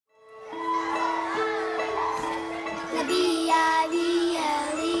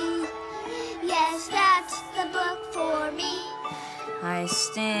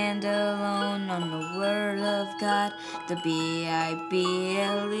stand alone on the word of God, the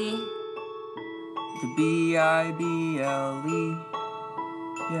B-I-B-L-E. The B-I-B-L-E.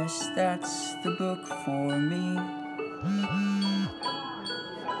 Yes, that's the book for me.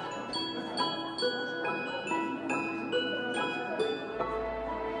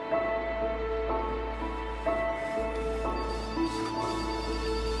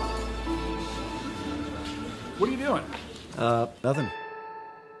 What are you doing? Nothing.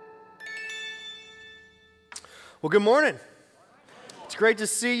 Well, good morning. It's great to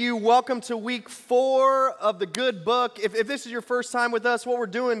see you. Welcome to week 4 of the Good Book. If this is your first time with us, what we're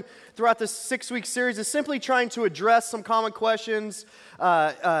doing throughout this 6-week series is simply trying to address some common questions,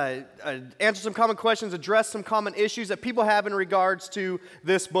 answer some common questions, address some common issues that people have in regards to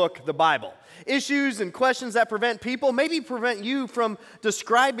this book, the Bible. Issues and questions that maybe prevent you from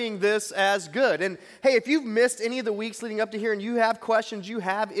describing this as good. And hey, if you've missed any of the weeks leading up to here and you have questions, you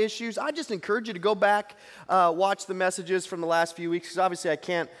have issues, I just encourage you to go back, watch the messages from the last few weeks, because obviously I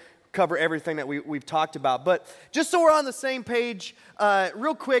can't cover everything that we've talked about. But just so we're on the same page,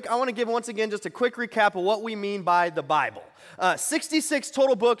 real quick, I want to give once again just a quick recap of what we mean by the Bible. 66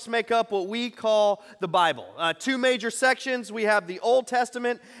 total books make up what we call the Bible. 2 major sections. We have the Old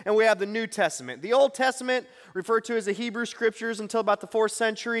Testament and we have the New Testament. The Old Testament, referred to as the Hebrew Scriptures until about the 4th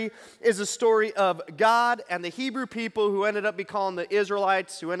century, is a story of God and the Hebrew people who ended up calling the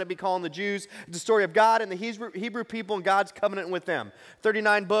Israelites, who ended up calling the Jews. It's a story of God and the Hebrew people and God's covenant with them.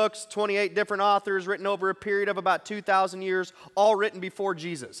 39 books, 28 different authors, written over a period of about 2,000 years, all written before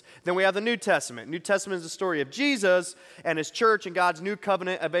Jesus. Then we have the New Testament. New Testament is the story of Jesus and His church and God's new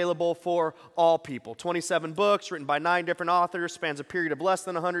covenant available for all people. 27 books written by 9 different authors, spans a period of less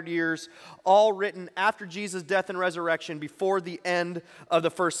than 100 years, all written after Jesus' death and resurrection before the end of the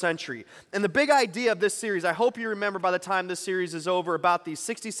 1st century. And the big idea of this series, I hope you remember by the time this series is over, about these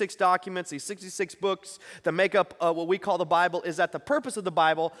 66 documents, these 66 books that make up what we call the Bible, is that the purpose of the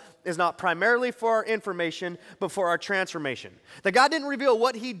Bible is not primarily for our information, but for our transformation. That God didn't reveal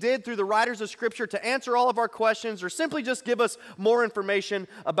what He did through the writers of Scripture to answer all of our questions or simply just give us more information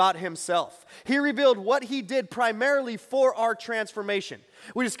about Himself. He revealed what He did primarily for our transformation.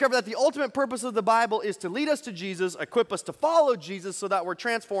 We discover that the ultimate purpose of the Bible is to lead us to Jesus, equip us to follow Jesus so that we're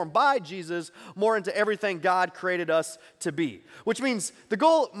transformed by Jesus more into everything God created us to be. Which means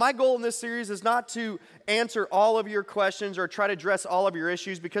my goal in this series is not to answer all of your questions or try to address all of your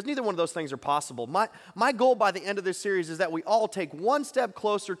issues, because neither one of those things are possible. My goal by the end of this series is that we all take one step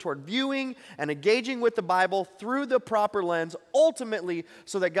closer toward viewing and engaging with the Bible through the proper lens, ultimately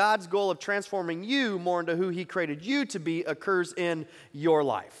so that God's goal of transforming you more into who He created you to be occurs in your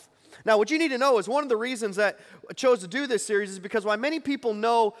life. Now, what you need to know is one of the reasons that I chose to do this series is because while many people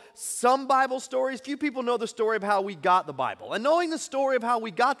know some Bible stories, few people know the story of how we got the Bible. And knowing the story of how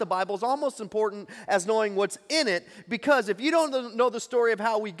we got the Bible is almost important as knowing what's in it, because if you don't know the story of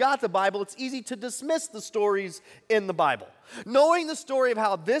how we got the Bible, it's easy to dismiss the stories in the Bible. Knowing the story of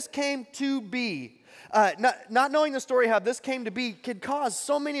how this came to be, not knowing the story how this came to be could cause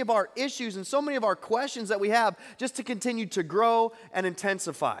so many of our issues and so many of our questions that we have just to continue to grow and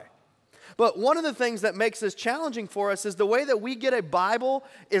intensify. But one of the things that makes this challenging for us is the way that we get a Bible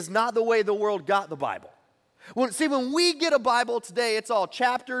is not the way the world got the Bible. When we get a Bible today, it's all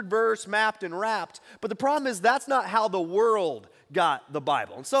chaptered, verse, mapped, and wrapped. But the problem is that's not how the world got the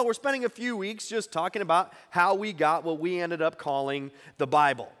Bible. And so we're spending a few weeks just talking about how we got what we ended up calling the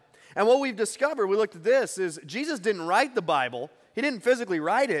Bible. And what we've discovered, we looked at this, is Jesus didn't write the Bible. He didn't physically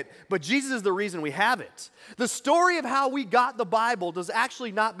write it, but Jesus is the reason we have it. The story of how we got the Bible does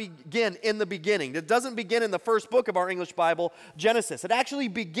actually not begin in the beginning. It doesn't begin in the first book of our English Bible, Genesis. It actually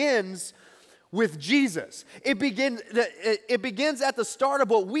begins with Jesus. It begins at the start of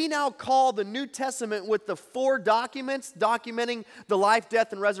what we now call the New Testament, with the 4 documents documenting the life,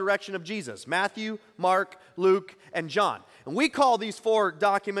 death, and resurrection of Jesus: Matthew, Mark, Luke, and John. And we call these 4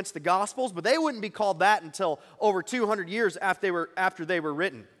 documents the Gospels, but they wouldn't be called that until over 200 years after they were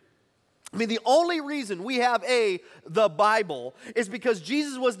written. I mean, the only reason we have the Bible is because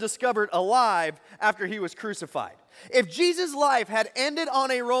Jesus was discovered alive after He was crucified. If Jesus' life had ended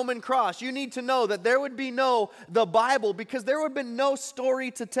on a Roman cross, you need to know that there would be the Bible, because there would have been no story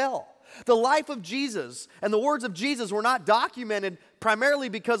to tell. The life of Jesus and the words of Jesus were not documented primarily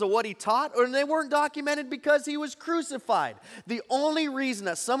because of what he taught, or they weren't documented because he was crucified. The only reason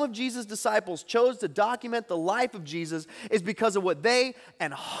that some of Jesus' disciples chose to document the life of Jesus is because of what they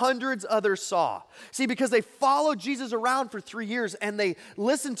and hundreds others saw. See, because they followed Jesus around for 3 years and they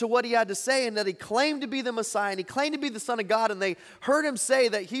listened to what he had to say, and that he claimed to be the Messiah and he claimed to be the Son of God, and they heard him say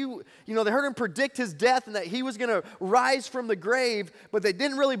that they heard him predict his death and that he was going to rise from the grave, but they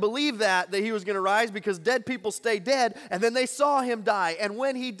didn't really believe that he was going to rise, because dead people stay dead. And then they saw him die, and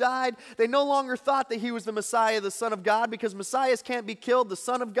when he died, they no longer thought that he was the Messiah, the Son of God, because Messiahs can't be killed, the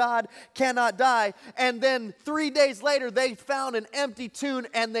Son of God cannot die. And then 3 days later, they found an empty tomb,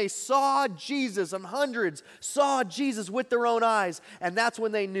 and they saw Jesus, and hundreds saw Jesus with their own eyes, and that's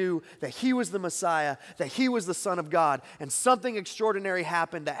when they knew that he was the Messiah, that he was the Son of God, and something extraordinary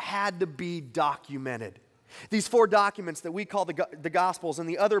happened that had to be documented. These 4 documents that we call the Gospels, and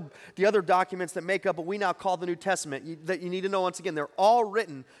the other documents that make up what we now call the New Testament, that you need to know, once again, they're all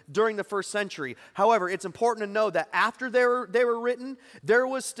written during the first century. However, it's important to know that after they were written, there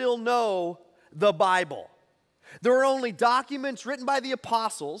was still the Bible. There were only documents written by the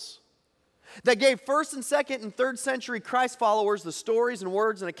apostles that gave first and second and third century Christ followers the stories and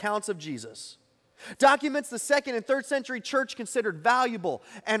words and accounts of Jesus. Documents the second and third century church considered valuable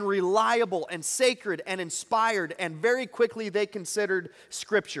and reliable and sacred and inspired, and very quickly they considered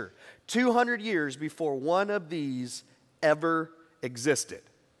Scripture, 200 years before one of these ever existed.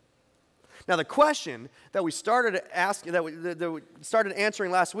 Now, the question that we started asking, that we started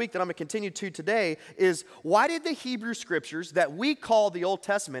answering last week, that I'm going to continue to today, is why did the Hebrew Scriptures that we call the Old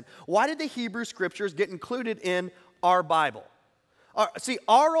Testament, why did the Hebrew Scriptures get included in our Bible? See,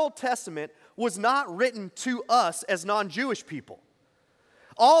 our Old Testament was not written to us as non-Jewish people.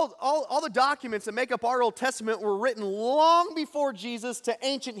 All the documents that make up our Old Testament were written long before Jesus to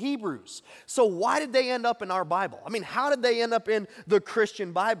ancient Hebrews. So why did they end up in our Bible? I mean, how did they end up in the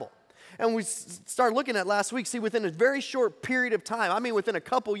Christian Bible? And we started looking at last week, see, within a very short period of time, I mean within a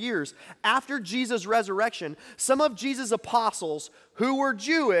couple years, after Jesus' resurrection, some of Jesus' apostles who were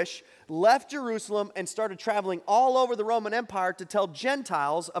Jewish left Jerusalem and started traveling all over the Roman Empire to tell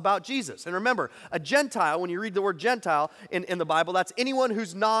Gentiles about Jesus. And remember, a Gentile, when you read the word Gentile in the Bible, that's anyone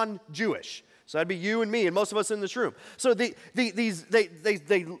who's non-Jewish. So that'd be you and me and most of us in this room. So these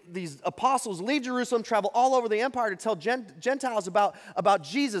apostles leave Jerusalem, travel all over the empire to tell Gentiles about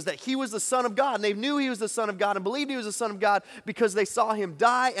Jesus, that he was the Son of God. And they knew he was the Son of God and believed he was the Son of God because they saw him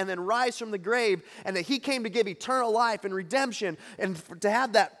die and then rise from the grave, and that he came to give eternal life and redemption, and to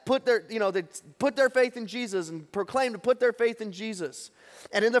have that they put their faith in Jesus and proclaim to put their faith in Jesus.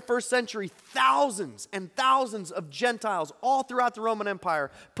 And in the first century, thousands and thousands of Gentiles all throughout the Roman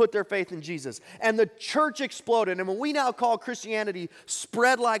Empire put their faith in Jesus. And the church exploded. And what we now call Christianity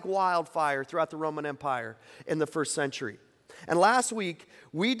spread like wildfire throughout the Roman Empire in the first century. And last week,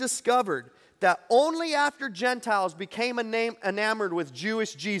 we discovered that only after Gentiles became enamored with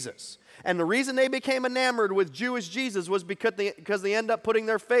Jewish Jesus. And the reason they became enamored with Jewish Jesus was because they end up putting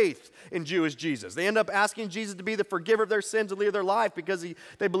their faith in Jewish Jesus. They end up asking Jesus to be the forgiver of their sins and lead their life because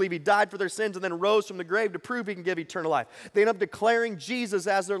they believe he died for their sins and then rose from the grave to prove he can give eternal life. They end up declaring Jesus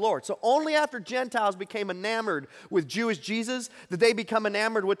as their Lord. So only after Gentiles became enamored with Jewish Jesus did they become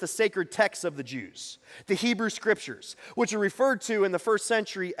enamored with the sacred texts of the Jews, the Hebrew Scriptures, which are referred to in the first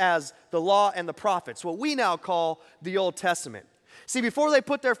century as the law and the prophets, what we now call the Old Testament. See, before they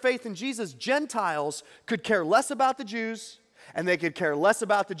put their faith in Jesus, Gentiles could care less about the Jews and they could care less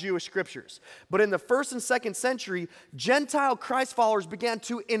about the Jewish Scriptures. But in the first and second century, Gentile Christ followers began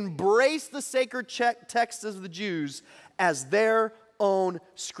to embrace the sacred texts of the Jews as their own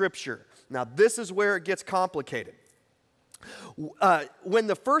Scripture. Now, this is where it gets complicated. When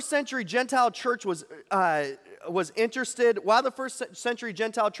the first century Gentile church was interested, while the first century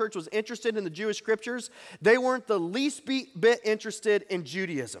Gentile church was interested in the Jewish Scriptures, they weren't the least bit interested in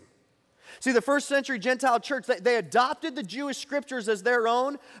Judaism. See, the first century Gentile church, they adopted the Jewish Scriptures as their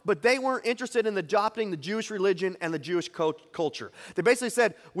own, but they weren't interested in adopting the Jewish religion and the Jewish culture. They basically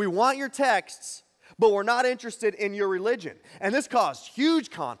said, we want your texts, but we're not interested in your religion. And this caused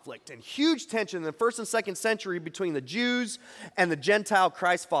huge conflict and huge tension in the first and second century between the Jews and the Gentile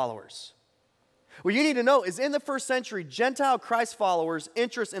Christ followers. What you need to know is in the first century, Gentile Christ followers'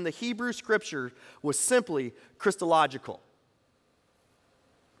 interest in the Hebrew Scripture was simply Christological.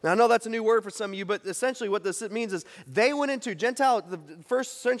 Now, I know that's a new word for some of you, but essentially what this means is they went into the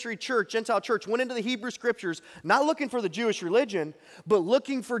first century church, Gentile church, went into the Hebrew Scriptures, not looking for the Jewish religion, but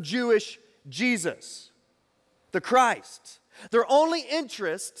looking for Jewish Jesus, the Christ. Their only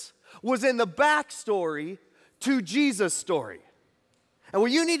interest was in the backstory to Jesus' story. And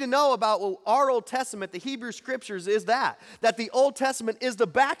what you need to know about our Old Testament, the Hebrew Scriptures, is that the Old Testament is the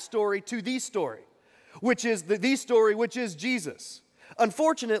backstory to the story, which is the story, which is Jesus.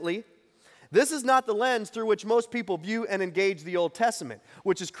 Unfortunately, this is not the lens through which most people view and engage the Old Testament,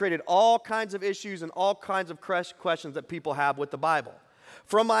 which has created all kinds of issues and all kinds of questions that people have with the Bible.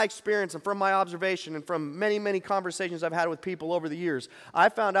 From my experience and from my observation and from many, many conversations I've had with people over the years,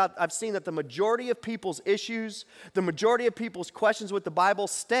 I've seen that the majority of people's issues, the majority of people's questions with the Bible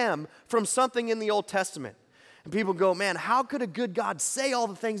stem from something in the Old Testament. And people go, man, how could a good God say all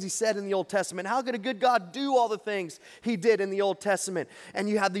the things he said in the Old Testament? How could a good God do all the things he did in the Old Testament? And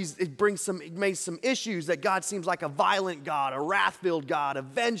you have it makes some issues that God seems like a violent God, a wrath-filled God, a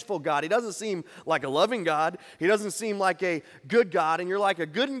vengeful God. He doesn't seem like a loving God. He doesn't seem like a good God. And you're like, a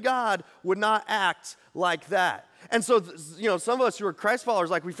good God would not act like that. And so, some of us who are Christ followers,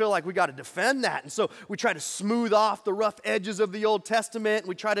 we feel like we got to defend that. And so we try to smooth off the rough edges of the Old Testament. And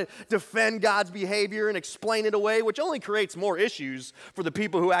we try to defend God's behavior and explain it away, which only creates more issues for the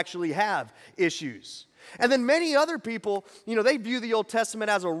people who actually have issues. And then many other people, they view the Old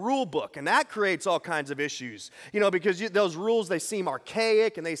Testament as a rule book, and that creates all kinds of issues. Because those rules, they seem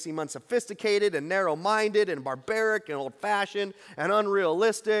archaic, and they seem unsophisticated, and narrow-minded, and barbaric, and old-fashioned, and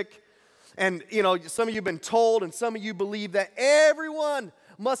unrealistic. And, some of you have been told, and some of you believe that everyone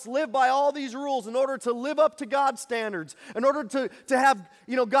must live by all these rules in order to live up to God's standards, in order to have,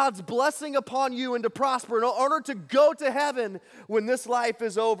 God's blessing upon you and to prosper, in order to go to heaven when this life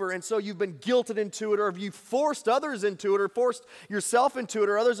is over. And so you've been guilted into it, or you've forced others into it, or forced yourself into it,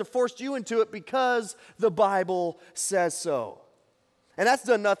 or others have forced you into it because the Bible says so. And that's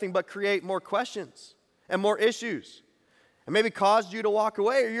done nothing but create more questions and more issues. And maybe caused you to walk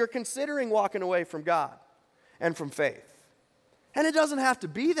away, or you're considering walking away from God and from faith. And it doesn't have to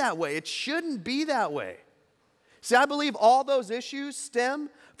be that way. It shouldn't be that way. See, I believe all those issues stem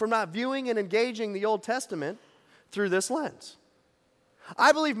from not viewing and engaging the Old Testament through this lens.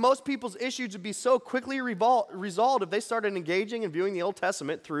 I believe most people's issues would be so quickly resolved if they started engaging and viewing the Old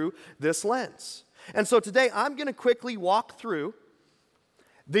Testament through this lens. And so today I'm going to quickly walk through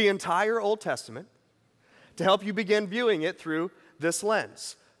the entire Old Testament to help you begin viewing it through this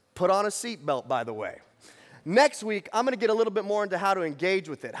lens. Put on a seatbelt, by the way. Next week, I'm going to get a little bit more into how to engage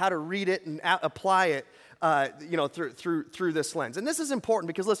with it, how to read it and apply it, through this lens. And this is important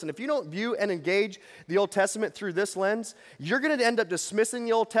because, listen, if you don't view and engage the Old Testament through this lens, you're going to end up dismissing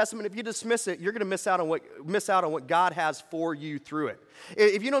the Old Testament. If you dismiss it, you're going to miss out on what God has for you through it.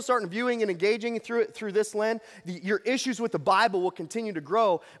 If you don't start viewing and engaging through this lens, your issues with the Bible will continue to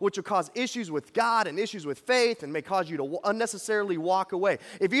grow, which will cause issues with God and issues with faith and may cause you to unnecessarily walk away.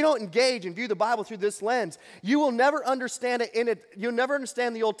 If you don't engage and view the Bible through this lens, you will never understand it you'll never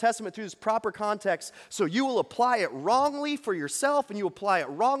understand the Old Testament through this proper context, so you will apply it wrongly for yourself and you apply it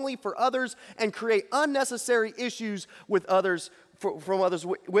wrongly for others and create unnecessary issues with others from others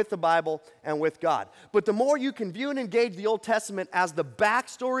with the Bible and with God. But the more you can view and engage the Old Testament as the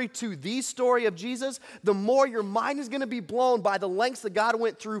backstory to the story of Jesus, the more your mind is going to be blown by the lengths that God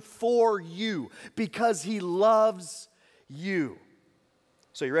went through for you because he loves you.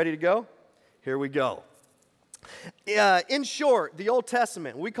 So you ready to go? Here we go. In short, the Old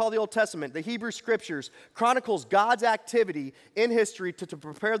Testament, we call the Old Testament, the Hebrew Scriptures, chronicles God's activity in history to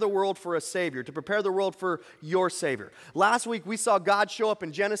prepare the world for a Savior, to prepare the world for your Savior. Last week, we saw God show up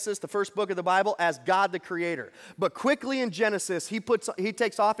in Genesis, the first book of the Bible, as God the Creator. But quickly in Genesis, he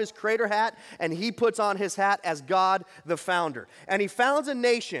takes off his creator hat and he puts on his hat as God the Founder. And he founds a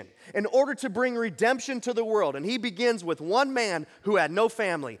nation in order to bring redemption to the world. And he begins with one man who had no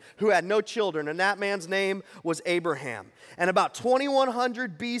family, who had no children, and that man's name was Abraham. And about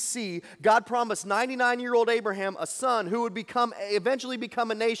 2100 BC, God promised 99-year-old Abraham a son who would eventually become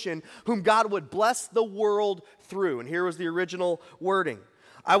a nation whom God would bless the world through. And here was the original wording.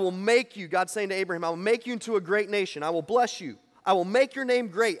 I will make you, God saying to Abraham, I will make you into a great nation. I will bless you. I will make your name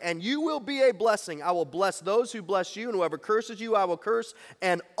great, and you will be a blessing. I will bless those who bless you, and whoever curses you, I will curse.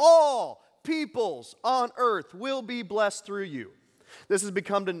 And all peoples on earth will be blessed through you. This has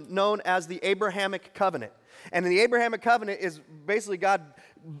become known as the Abrahamic covenant. And the Abrahamic covenant is basically God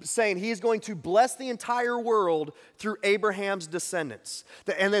saying he's going to bless the entire world through Abraham's descendants.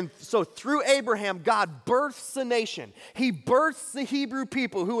 And then, so through Abraham, God births a nation. He births the Hebrew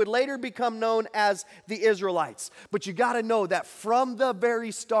people who would later become known as the Israelites. But you got to know that from the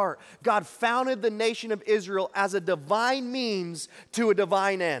very start, God founded the nation of Israel as a divine means to a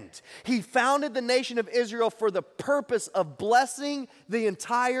divine end. He founded the nation of Israel for the purpose of blessing the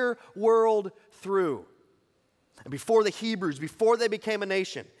entire world through. And before the Hebrews, before they became a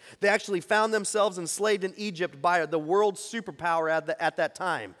nation, they actually found themselves enslaved in Egypt by the world's superpower at that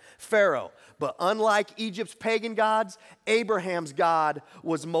time, Pharaoh. But unlike Egypt's pagan gods, Abraham's God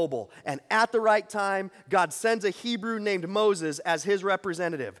was mobile. And at the right time, God sends a Hebrew named Moses as his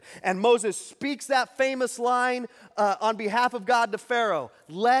representative. And Moses speaks that famous line on behalf of God to Pharaoh,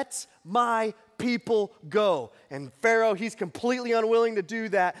 "Let my people go." And Pharaoh, he's completely unwilling to do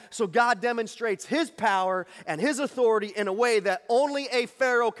that. So God demonstrates his power and his authority in a way that only a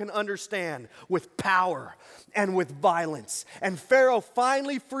Pharaoh can understand, with power and with violence. And Pharaoh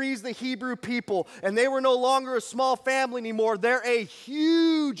finally frees the Hebrew people, and they were no longer a small family anymore. They're a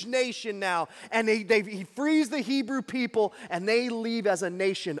huge nation now. And he frees the Hebrew people, and they leave as a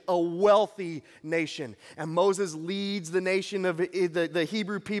nation, a wealthy nation. And Moses leads the nation of the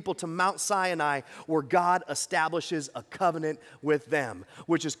Hebrew people to Mount Sinai, where God establishes a covenant with them,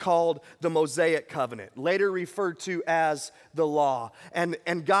 which is called the Mosaic covenant, later referred to as the law.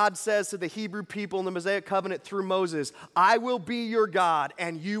 And God says to the Hebrew people in the Mosaic covenant through Moses, "I will be your God,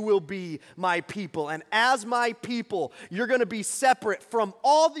 and you will be my people. And as my people, you're going to be separate from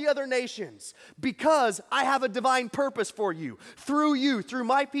all the other nations, because I have a divine purpose for you. Through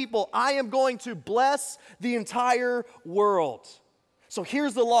my people, I am going to bless the entire world." So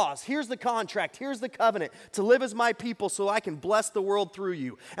here's the laws, here's the contract, here's the covenant, to live as my people so I can bless the world through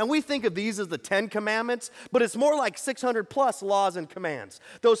you. And we think of these as the 10 commandments, but it's more like 600 plus laws and commands.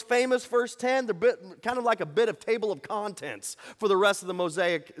 Those famous first 10, they're kind of like a bit of table of contents for the rest of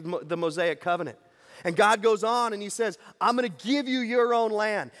the Mosaic covenant. And God goes on and he says, "I'm going to give you your own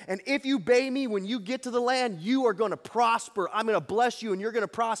land. And if you obey me when you get to the land, you are going to prosper. I'm going to bless you and you're going to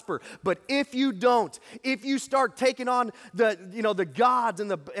prosper. But if you don't, if you start taking on the gods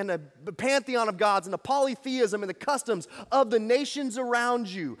and the pantheon of gods and the polytheism and the customs of the nations around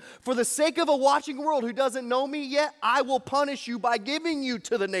you, for the sake of a watching world who doesn't know me yet, I will punish you by giving you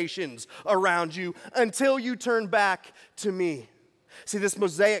to the nations around you until you turn back to me." See, this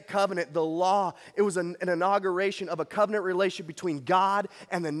Mosaic covenant, the law, it was an inauguration of a covenant relationship between God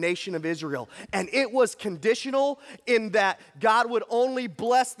and the nation of Israel. And it was conditional in that God would only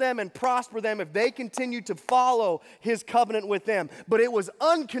bless them and prosper them if they continued to follow his covenant with them. But it was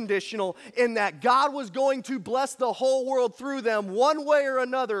unconditional in that God was going to bless the whole world through them one way or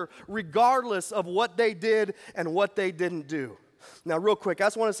another, regardless of what they did and what they didn't do. Now, real quick, I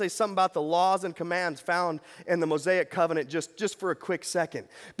just want to say something about the laws and commands found in the Mosaic covenant just for a quick second.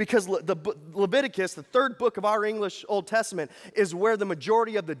 Because Leviticus, the third book of our English Old Testament, is where the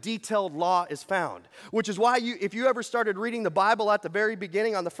majority of the detailed law is found. Which is why if you ever started reading the Bible at the very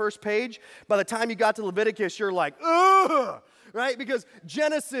beginning on the first page, by the time you got to Leviticus, you're like, ugh! Right? Because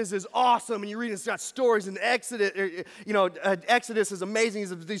Genesis is awesome, and you read it's got stories, and Exodus is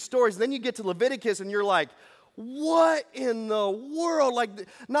amazing, these stories. And then you get to Leviticus, and you're like, what in the world? Like,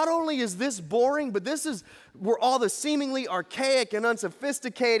 not only is this boring, but this is where all the seemingly archaic and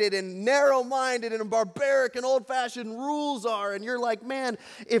unsophisticated and narrow-minded and barbaric and old-fashioned rules are. And you're like, man,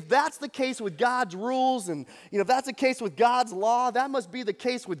 if that's the case with God's rules, and if that's the case with God's law, that must be the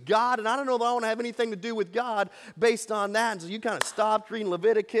case with God. And I don't know if I want to have anything to do with God based on that. And so you kind of stopped reading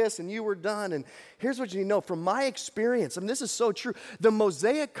Leviticus, and you were done. And here's what you need to know. From my experience, and this is so true, the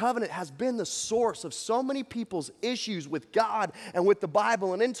Mosaic covenant has been the source of so many people's issues with God and with the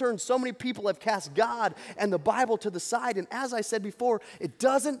Bible. And in turn, so many people have cast God and the Bible to the side. And as I said before, it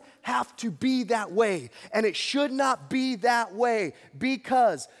doesn't have to be that way. And it should not be that way,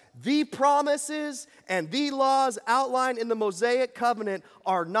 because the promises and the laws outlined in the Mosaic covenant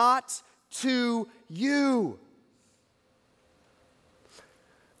are not to you.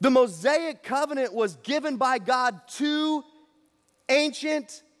 The Mosaic covenant was given by God to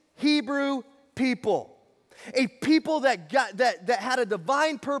ancient Hebrew people. A people that had a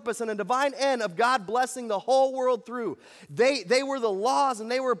divine purpose and a divine end of God blessing the whole world through. They were the laws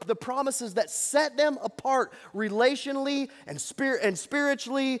and they were the promises that set them apart relationally and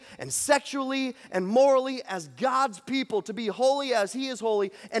spiritually and sexually and morally as God's people, to be holy as he is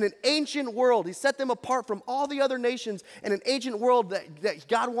holy. And an ancient world, he set them apart from all the other nations in an ancient world that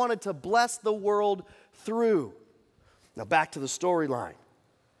God wanted to bless the world through. Now back to the storyline.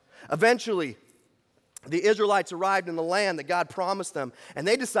 Eventually, the Israelites arrived in the land that God promised them, and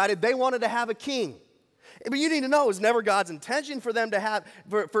they decided they wanted to have a king. But you need to know, it was never God's intention for them to have,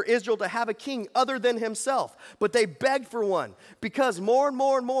 for Israel to have a king other than himself. But they begged for one, because more and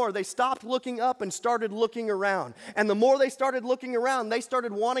more and more they stopped looking up and started looking around. And the more they started looking around, they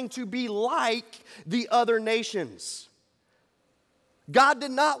started wanting to be like the other nations. God did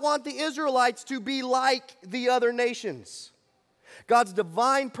not want the Israelites to be like the other nations. God's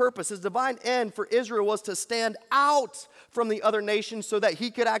divine purpose, his divine end for Israel was to stand out from the other nations so that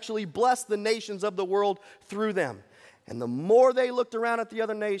he could actually bless the nations of the world through them. And the more they looked around at the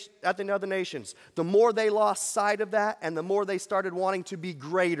other nations, the more they lost sight of that, and the more they started wanting to be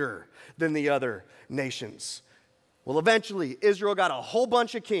greater than the other nations. Well, eventually, Israel got a whole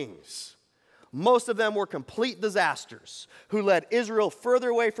bunch of kings. Most of them were complete disasters who led Israel further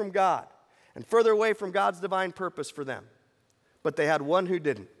away from God and further away from God's divine purpose for them. But they had one who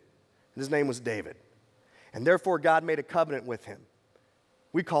didn't, and his name was David. And therefore, God made a covenant with him.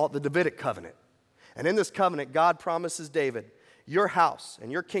 We call it the Davidic covenant. And in this covenant, God promises David, your house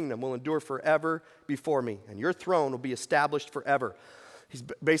and your kingdom will endure forever before me, and your throne will be established forever. He's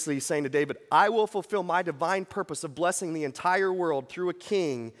basically saying to David, I will fulfill my divine purpose of blessing the entire world through a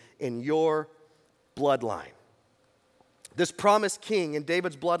king in your bloodline. This promised king in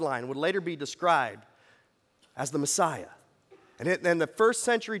David's bloodline would later be described as the Messiah. And the first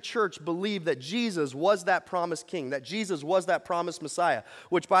century church believed that Jesus was that promised king, that Jesus was that promised Messiah,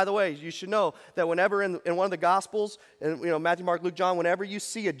 which, by the way, you should know that whenever in one of the Gospels, Matthew, Mark, Luke, John, whenever you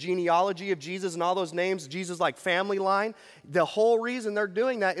see a genealogy of Jesus and all those names, Jesus like family line, the whole reason they're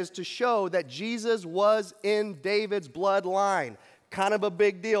doing that is to show that Jesus was in David's bloodline. Kind of a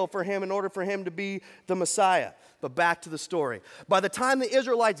big deal for him in order for him to be the Messiah. But back to the story. By the time the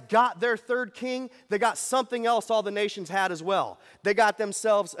Israelites got their third king, they got something else all the nations had as well. They got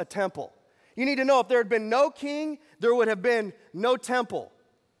themselves a temple. You need to know if there had been no king, there would have been no temple.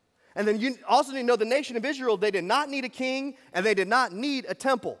 And then you also need to know the nation of Israel, they did not need a king and they did not need a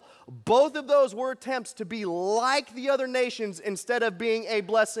temple. Both of those were attempts to be like the other nations instead of being a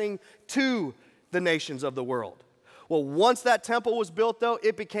blessing to the nations of the world. Well, once that temple was built, though,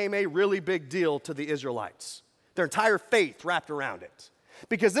 it became a really big deal to the Israelites. Their entire faith wrapped around it.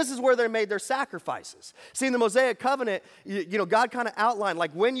 Because this is where they made their sacrifices. See, in the Mosaic covenant, God kind of outlined,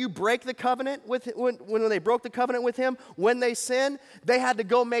 like when you break the covenant when they broke the covenant with him, when they sinned, they had to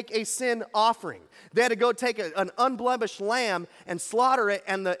go make a sin offering. They had to go take an unblemished lamb and slaughter it,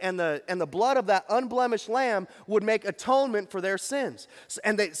 and the blood of that unblemished lamb would make atonement for their sins.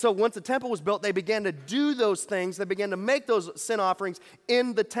 So once the temple was built, they began to do those things. They began to make those sin offerings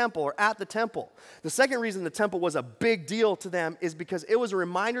in the temple or at the temple. The second reason the temple was a big deal to them is because it was a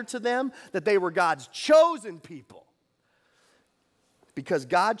reminder to them that they were God's chosen people. Because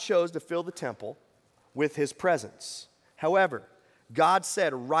God chose to fill the temple with his presence. However, God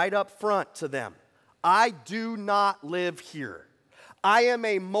said right up front to them, I do not live here. I am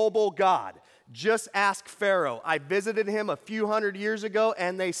a mobile God. Just ask Pharaoh. I visited him a few hundred years ago,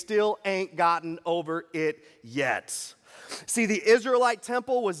 and they still ain't gotten over it yet. See, the Israelite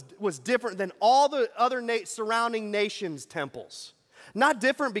temple was different than all the other surrounding nations' temples. Not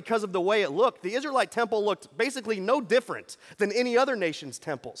different because of the way it looked. The Israelite temple looked basically no different than any other nation's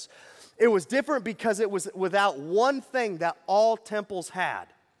temples. It was different because it was without one thing that all temples had,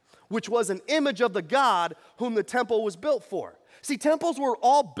 which was an image of the God whom the temple was built for. See, temples were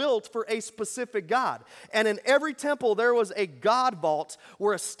all built for a specific God. And in every temple, there was a God vault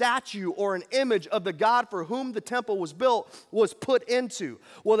where a statue or an image of the God for whom the temple was built was put into.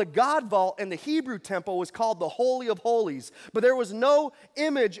 Well, the God vault in the Hebrew temple was called the Holy of Holies. But there was no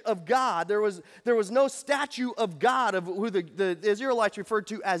image of God. There was no statue of God, of who the Israelites referred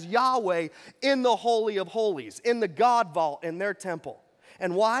to as Yahweh, in the Holy of Holies, in the God vault in their temple.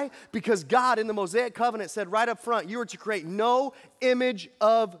 And why? Because God in the Mosaic covenant said right up front, you are to create no image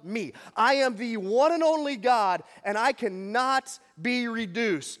of me. I am the one and only God, and I cannot be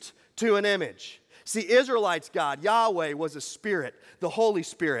reduced to an image. See, Israelites' God, Yahweh, was a spirit, the Holy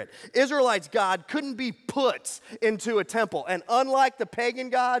Spirit. Israelites' God couldn't be put into a temple. And unlike the pagan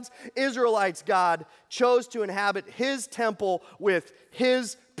gods, Israelites' God chose to inhabit his temple with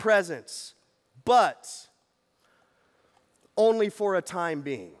his presence. But only for a time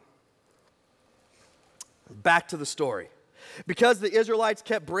being. Back to the story. Because the Israelites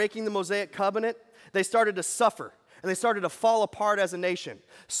kept breaking the Mosaic covenant, they started to suffer and they started to fall apart as a nation.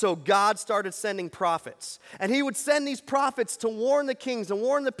 So God started sending prophets. And he would send these prophets to warn the kings and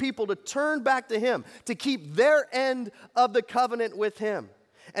warn the people to turn back to him, to keep their end of the covenant with him.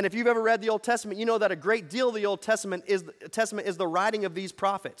 And if you've ever read the Old Testament, you know that a great deal of the Old Testament is the writing of these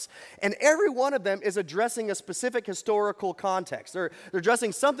prophets. And every one of them is addressing a specific historical context. They're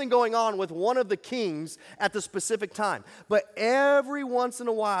addressing something going on with one of the kings at the specific time. But every once in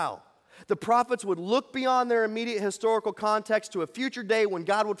a while, the prophets would look beyond their immediate historical context to a future day when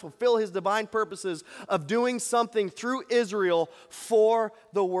God would fulfill his divine purposes of doing something through Israel for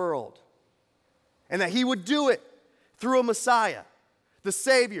the world. And that he would do it through a Messiah, the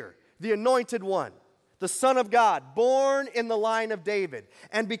Savior, the Anointed One, the Son of God, born in the line of David.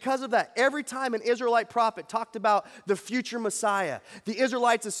 And because of that, every time an Israelite prophet talked about the future Messiah, the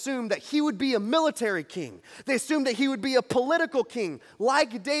Israelites assumed that he would be a military king. They assumed that he would be a political king,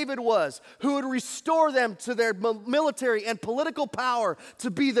 like David was, who would restore them to their military and political power to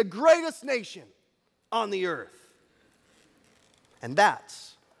be the greatest nation on the earth. And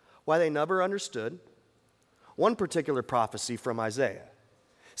that's why they never understood one particular prophecy from Isaiah.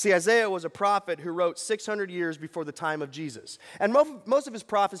 See, Isaiah was a prophet who wrote 600 years before the time of Jesus. And most of his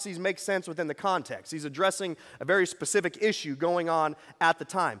prophecies make sense within the context. He's addressing a very specific issue going on at the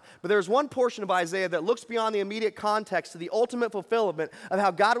time. But there's one portion of Isaiah that looks beyond the immediate context to the ultimate fulfillment of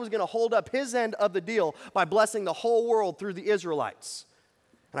how God was going to hold up his end of the deal by blessing the whole world through the Israelites.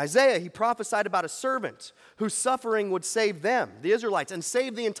 And Isaiah, he prophesied about a servant whose suffering would save them, the Israelites, and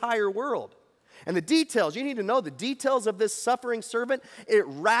save the entire world. And the details, you need to know the details of this suffering servant, it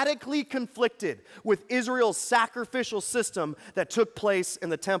radically conflicted with Israel's sacrificial system that took place in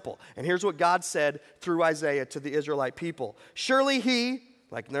the temple. And here's what God said through Isaiah to the Israelite people. Surely he,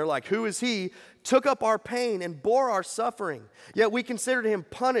 they're like, who is he, took up our pain and bore our suffering. Yet we considered him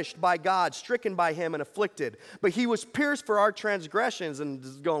punished by God, stricken by him and afflicted. But he was pierced for our transgressions. And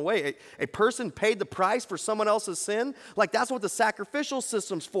going, wait, a person paid the price for someone else's sin? Like, that's what the sacrificial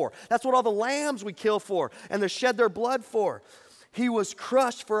system's for. That's what all the lambs we kill for and they shed their blood for. He was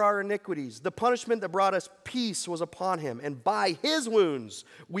crushed for our iniquities. The punishment that brought us peace was upon him, and by his wounds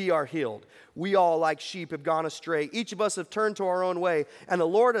we are healed. We all, like sheep, have gone astray. Each of us have turned to our own way, and the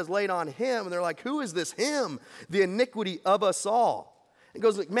Lord has laid on him. And they're like, who is this him? The iniquity of us all. It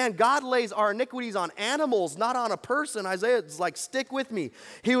goes like, man, God lays our iniquities on animals, not on a person. Isaiah's like, stick with me.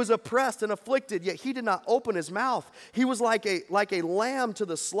 He was oppressed and afflicted, yet he did not open his mouth. He was like a lamb to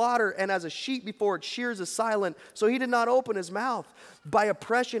the slaughter, and as a sheep before its shears is silent, so he did not open his mouth. By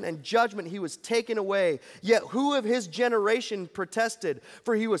oppression and judgment he was taken away. Yet who of his generation protested?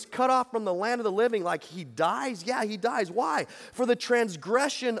 For he was cut off from the land of the living. Like, he dies? Yeah, he dies. Why? For the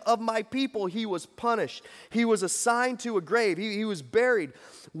transgression of my people he was punished. He was assigned to a grave. He was buried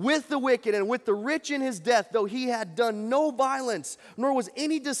with the wicked and with the rich in his death, though he had done no violence, nor was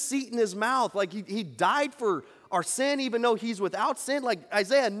any deceit in his mouth. Like, he died for our sin, even though he's without sin. Like,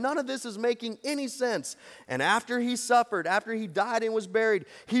 Isaiah, none of this is making any sense. And after he suffered, after he died and was buried,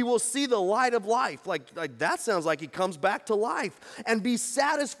 he will see the light of life. Like that sounds like he comes back to life. And be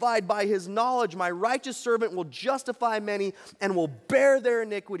satisfied by his knowledge. My righteous servant will justify many and will bear their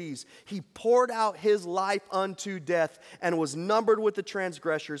iniquities. He poured out his life unto death and was numbered with the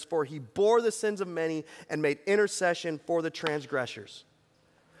transgressors, for he bore the sins of many and made intercession for the transgressors.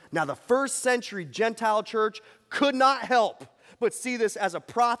 Now, the first century Gentile church could not help but see this as a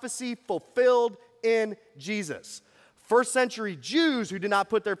prophecy fulfilled in Jesus. First century Jews who did not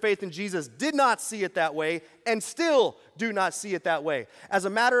put their faith in Jesus did not see it that way and still do not see it that way. As a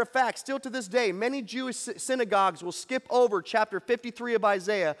matter of fact, still to this day, many Jewish synagogues will skip over chapter 53 of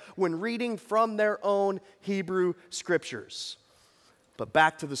Isaiah when reading from their own Hebrew scriptures. But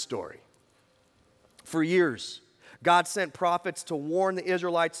back to the story. For years, God sent prophets to warn the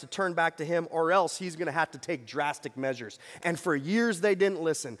Israelites to turn back to him, or else he's going to have to take drastic measures. And for years they didn't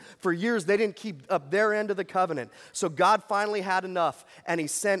listen. For years they didn't keep up their end of the covenant. So God finally had enough, and he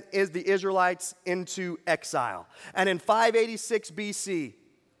sent the Israelites into exile. And in 586 BC,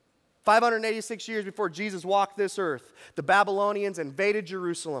 586 years before Jesus walked this earth, the Babylonians invaded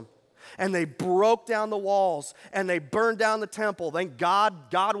Jerusalem. And they broke down the walls, and they burned down the temple. Thank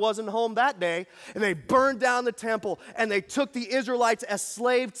God, God wasn't home that day. And they burned down the temple, and they took the Israelites as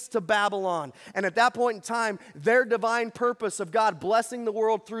slaves to Babylon. And at that point in time, their divine purpose of God blessing the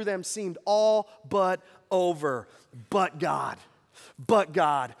world through them seemed all but over. But God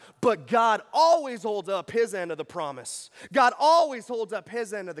always holds up his end of the promise. God always holds up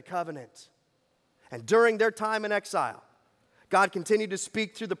his end of the covenant. And during their time in exile, God continued to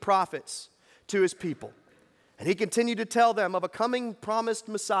speak through the prophets to his people. And he continued to tell them of a coming promised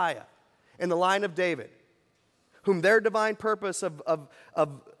Messiah in the line of David, whom their divine purpose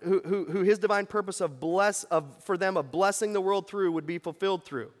who his divine purpose for them of blessing the world through would be fulfilled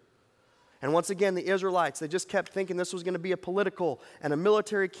through. And once again, the Israelites, they just kept thinking this was going to be a political and a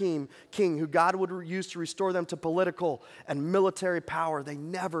military king who God would use to restore them to political and military power. They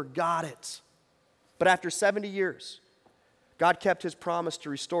never got it. But after 70 years, God kept his promise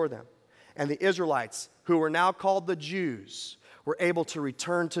to restore them. And the Israelites, who were now called the Jews, were able to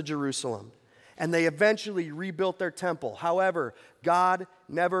return to Jerusalem. And they eventually rebuilt their temple. However, God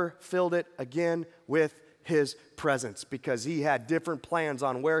never filled it again with his presence because he had different plans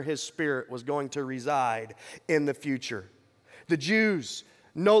on where his spirit was going to reside in the future. The Jews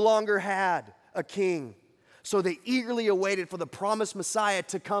no longer had a king. So they eagerly awaited for the promised Messiah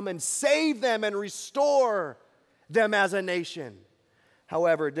to come and save them and restore them as a nation.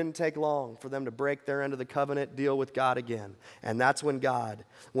 However, it didn't take long for them to break their end of the covenant deal with God again. And that's when God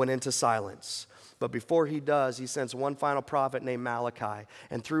went into silence. But before he does, he sends one final prophet named Malachi.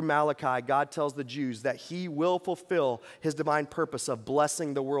 And through Malachi, God tells the Jews that he will fulfill his divine purpose of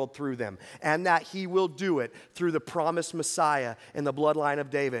blessing the world through them. And that he will do it through the promised Messiah in the bloodline of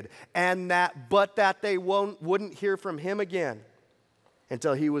David. But that they wouldn't hear from him again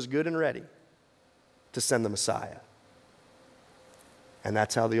until he was good and ready to send the Messiah. And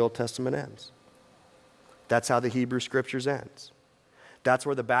that's how the Old Testament ends. That's how the Hebrew Scriptures ends. That's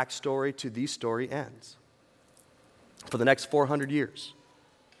where the backstory to the story ends. For the next 400 years,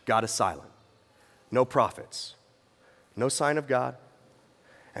 God is silent. No prophets, no sign of God,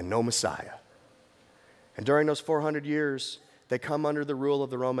 and no Messiah. And during those 400 years, they come under the rule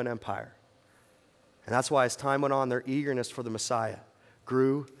of the Roman Empire. And that's why as time went on, their eagerness for the Messiah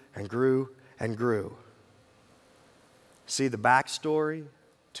grew and grew and grew. See, the backstory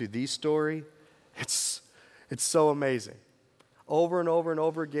to the story, it's so amazing. Over and over and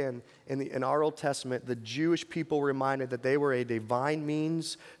over again in our Old Testament, the Jewish people were reminded that they were a divine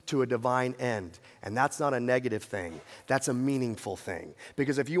means to a divine end. And that's not a negative thing. That's a meaningful thing.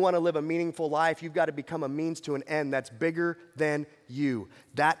 Because if you want to live a meaningful life, you've got to become a means to an end that's bigger than you.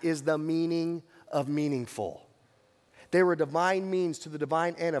 That is the meaning of meaningful. They were a divine means to the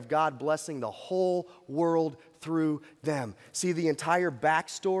divine end of God blessing the whole world through them. See, the entire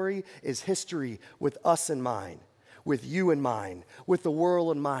backstory is history with us in mind, with you in mind, with the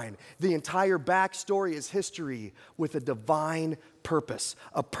world in mind. The entire backstory is history with a divine purpose,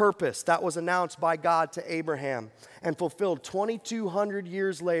 a purpose that was announced by God to Abraham and fulfilled 2,200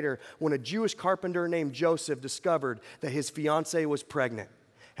 years later when a Jewish carpenter named Joseph discovered that his fiancée was pregnant.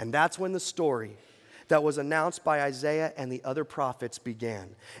 And that's when the story that was announced by Isaiah and the other prophets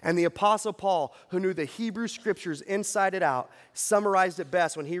began. And the Apostle Paul, who knew the Hebrew Scriptures inside and out, summarized it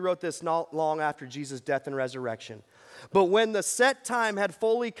best when he wrote this not long after Jesus' death and resurrection. But when the set time had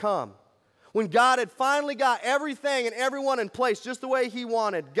fully come, when God had finally got everything and everyone in place just the way he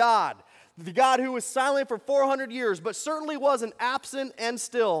wanted, God, the God who was silent for 400 years, but certainly wasn't absent and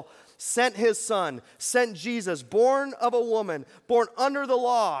still, sent his son, sent Jesus, born of a woman, born under the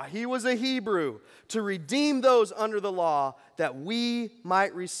law. He was a Hebrew, to redeem those under the law that we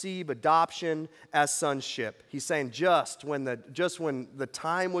might receive adoption as sonship. He's saying just when the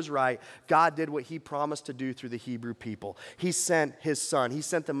time was right, God did what he promised to do through the Hebrew people. He sent his son. He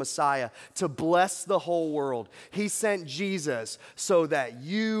sent the Messiah to bless the whole world. He sent Jesus so that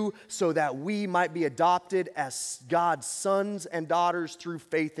we might be adopted as God's sons and daughters through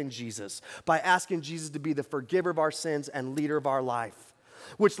faith in Jesus, by asking Jesus to be the forgiver of our sins and leader of our life.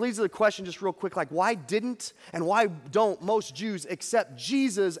 Which leads to the question just real quick, like why didn't and why don't most Jews accept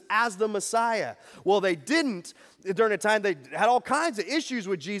Jesus as the Messiah? Well, they didn't during a time they had all kinds of issues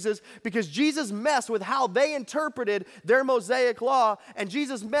with Jesus because Jesus messed with how they interpreted their Mosaic law, and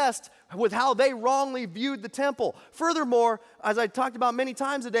Jesus messed with how they wrongly viewed the temple. Furthermore, as I talked about many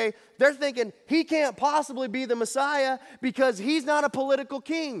times today, they're thinking he can't possibly be the Messiah because he's not a political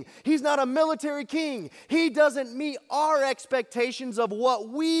king. He's not a military king. He doesn't meet our expectations of what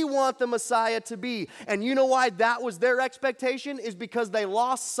we want the Messiah to be. And you know why that was their expectation? Is because they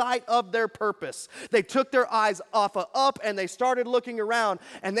lost sight of their purpose. They took their eyes off of up and they started looking around,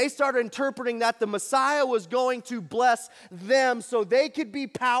 and they started interpreting that the Messiah was going to bless them so they could be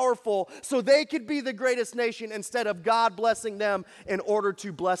powerful, so they could be the greatest nation, instead of God blessing them in order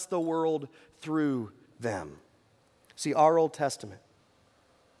to bless the world through them. See, our Old Testament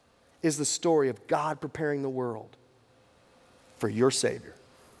is the story of God preparing the world for your Savior,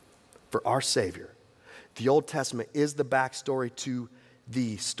 for our Savior. The Old Testament is the backstory to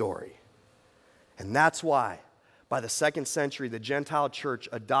the story. And that's why, by the 2nd century, the Gentile church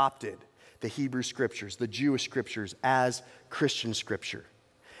adopted the Hebrew Scriptures, the Jewish Scriptures, as Christian Scripture.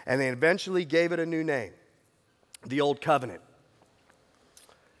 And they eventually gave it a new name, the Old Covenant.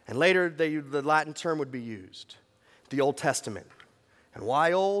 And later, the Latin term would be used, the Old Testament. And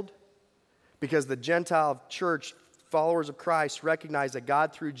why old? Because the Gentile church, followers of Christ, recognized that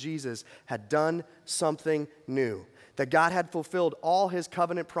God, through Jesus, had done something new, that God had fulfilled all his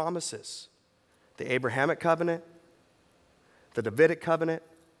covenant promises. The Abrahamic covenant, the Davidic covenant,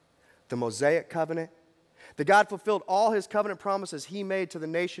 the Mosaic covenant. That God fulfilled all his covenant promises he made to the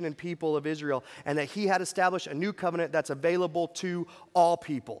nation and people of Israel, and that he had established a new covenant that's available to all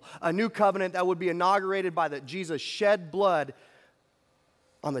people. A new covenant that would be inaugurated by that Jesus shed blood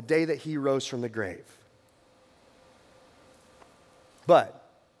on the day that he rose from the grave. But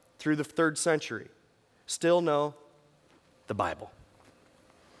through the 3rd century still know the Bible.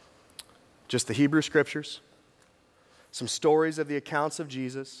 Just the Hebrew Scriptures, some stories of the accounts of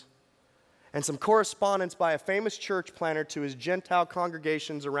Jesus, and some correspondence by a famous church planter to his Gentile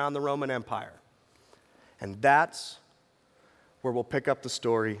congregations around the Roman Empire. And that's where we'll pick up the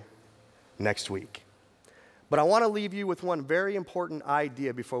story next week. But I want to leave you with one very important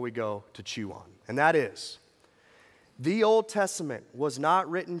idea before we go to chew on, and that is, the Old Testament was not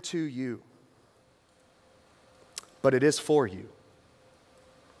written to you, but it is for you.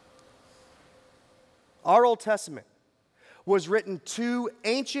 Our Old Testament was written to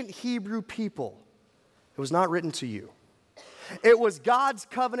ancient Hebrew people. It was not written to you. It was God's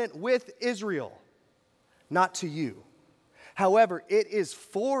covenant with Israel, not to you. However, it is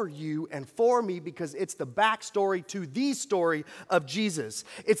for you and for me because it's the backstory to the story of Jesus.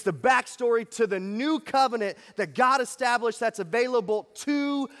 It's the backstory to the new covenant that God established that's available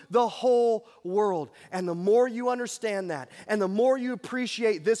to the whole world. And the more you understand that and the more you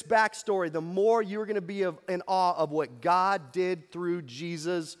appreciate this backstory, the more you're going to be in awe of what God did through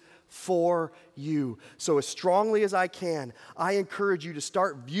Jesus for you. So as strongly as I can, I encourage you to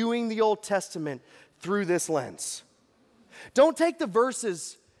start viewing the Old Testament through this lens. Don't take the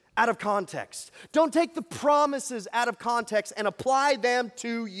verses out of context. Don't take the promises out of context and apply them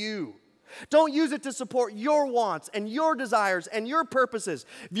to you. Don't use it to support your wants and your desires and your purposes.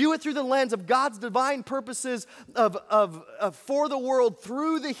 View it through the lens of God's divine purposes for the world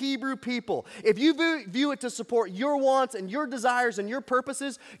through the Hebrew people. If you view it to support your wants and your desires and your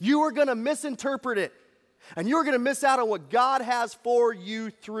purposes, you are going to misinterpret it. And you're going to miss out on what God has for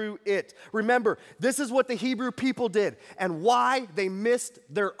you through it. Remember, this is what the Hebrew people did and why they missed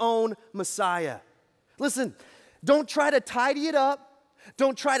their own Messiah. Listen, don't try to tidy it up.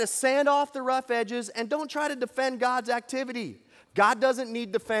 Don't try to sand off the rough edges. And don't try to defend God's activity. God doesn't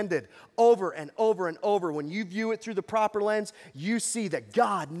need defended. Over and over and over, when you view it through the proper lens, you see that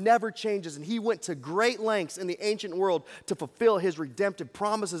God never changes, and He went to great lengths in the ancient world to fulfill His redemptive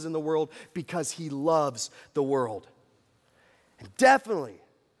promises in the world because He loves the world. And definitely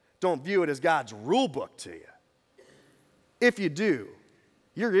don't view it as God's rule book to you. If you do,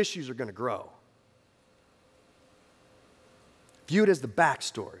 your issues are going to grow. View it as the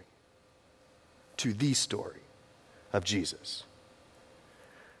backstory to the story of Jesus.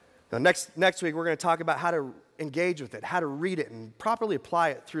 Now, next week, we're going to talk about how to engage with it, how to read it, and properly apply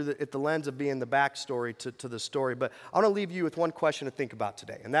it through the lens of being the backstory to the story. But I want to leave you with one question to think about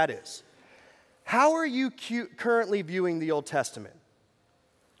today, and that is, how are you currently viewing the Old Testament?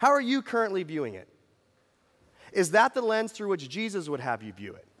 How are you currently viewing it? Is that the lens through which Jesus would have you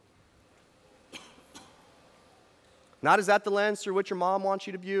view it? Not is that the lens through which your mom wants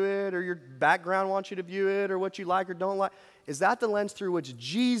you to view it, or your background wants you to view it, or what you like or don't like. Is that the lens through which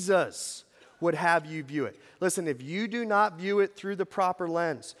Jesus would have you view it? Listen, if you do not view it through the proper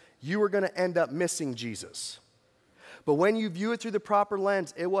lens, you are going to end up missing Jesus. But when you view it through the proper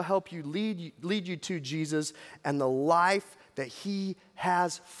lens, it will help you lead you to Jesus and the life that He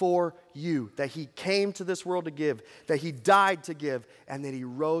has for you, that He came to this world to give, that He died to give, and that He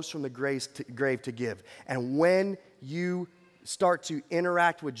rose from the grave to give. And when you start to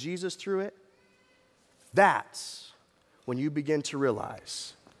interact with Jesus through it, that's when you begin to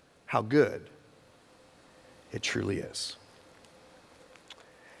realize how good it truly is.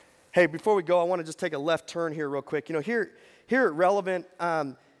 Hey, before we go, I want to just take a left turn here real quick. You know, here at Relevant,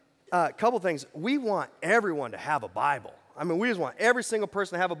 a couple things. We want everyone to have a Bible. I mean, we just want every single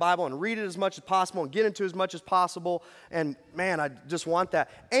person to have a Bible and read it as much as possible and get into as much as possible. And man, I just want that.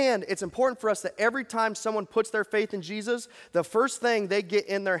 And it's important for us that every time someone puts their faith in Jesus, the first thing they get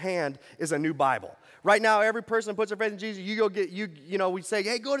in their hand is a new Bible. Right now, every person puts their faith in Jesus, you go get, we say,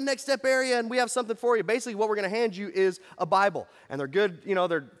 hey, go to Next Step area and we have something for you. Basically, what we're going to hand you is a Bible. And they're good,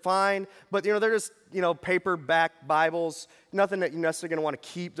 they're fine, but, they're just, paperback Bibles, nothing that you're necessarily going to want to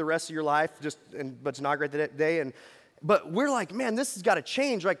keep the rest of your life, but it's not a great day. But we're like, man, this has got to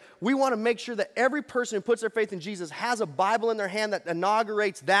change. Like, we want to make sure that every person who puts their faith in Jesus has a Bible in their hand that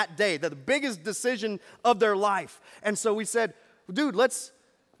inaugurates that day, the biggest decision of their life. And so we said, dude, let's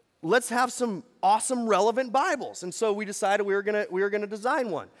have some awesome, relevant Bibles. And so we decided we were gonna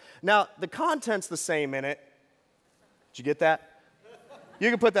design one. Now, the content's the same in it. Did you get that? You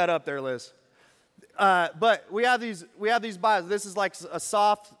can put that up there, Liz. But we have these Bibles. This is like a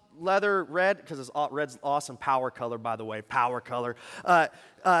soft leather, red, because red's awesome power color, by the way, power color.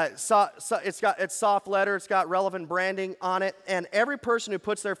 It's soft leather, it's got relevant branding on it, and every person who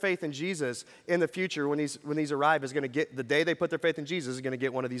puts their faith in Jesus in the future, when these arrive, is going to get, the day they put their faith in Jesus, is going to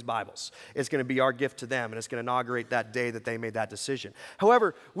get one of these Bibles. It's going to be our gift to them, and it's going to inaugurate that day that they made that decision.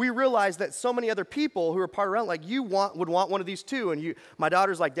 However, we realize that so many other people who are part around, like you would want one of these too, and my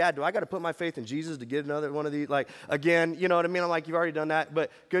daughter's like, Dad, do I got to put my faith in Jesus to get another one of these? Like, again, you know what I mean? I'm like, you've already done that,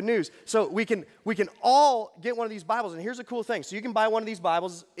 but good news. So we can all get one of these Bibles, and here's a cool thing. So you can buy one of these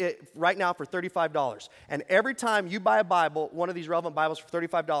Bibles right now for $35. And every time you buy a Bible, one of these relevant Bibles for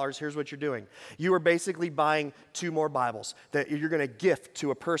 $35, here's what you're doing. You are basically buying 2 more Bibles that you're going to gift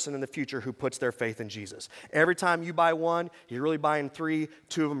to a person in the future who puts their faith in Jesus. Every time you buy one, you're really buying 3.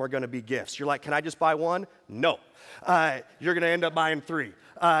 2 of them are going to be gifts. You're like, can I just buy one? No. You're going to end up buying 3.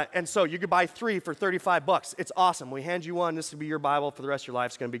 And so you could buy 3 for $35. It's awesome. We hand you one. This will be your Bible for the rest of your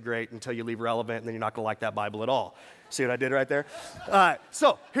life. It's going to be great until you leave relevant, and then you're not going to like that Bible at all. See what I did right there?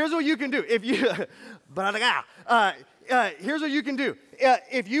 So here's what you can do. If you, here's what you can do.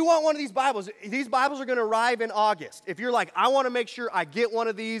 If you want one of these Bibles are going to arrive in August. If you're like, I want to make sure I get one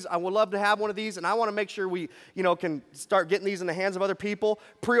of these, I would love to have one of these, and I want to make sure we, can start getting these in the hands of other people,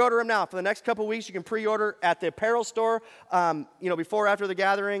 pre-order them now. For the next couple of weeks, you can pre-order at the apparel store, before or after the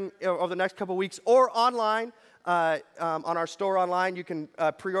gathering over the next couple of weeks, or online. On our store online, you can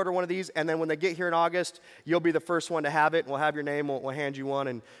pre-order one of these, and then when they get here in August, you'll be the first one to have it, and we'll have your name, we'll hand you one,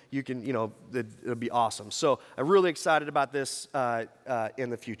 and you can, it'll be awesome. So I'm really excited about this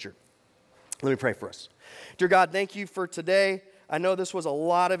in the future. Let me pray for us. Dear God, thank you for today. I know this was a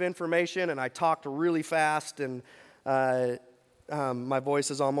lot of information, and I talked really fast, and my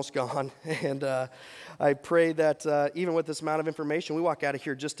voice is almost gone, and I pray that even with this amount of information, we walk out of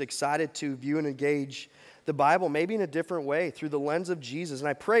here just excited to view and engage the Bible maybe in a different way through the lens of Jesus. And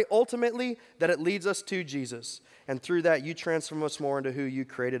I pray ultimately that it leads us to Jesus, and through that you transform us more into who you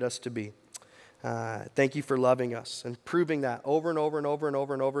created us to be. Thank you for loving us and proving that over and over and over and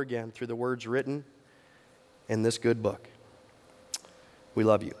over and over again through the words written in this good book. We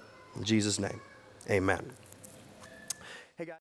love you. In Jesus' name, amen.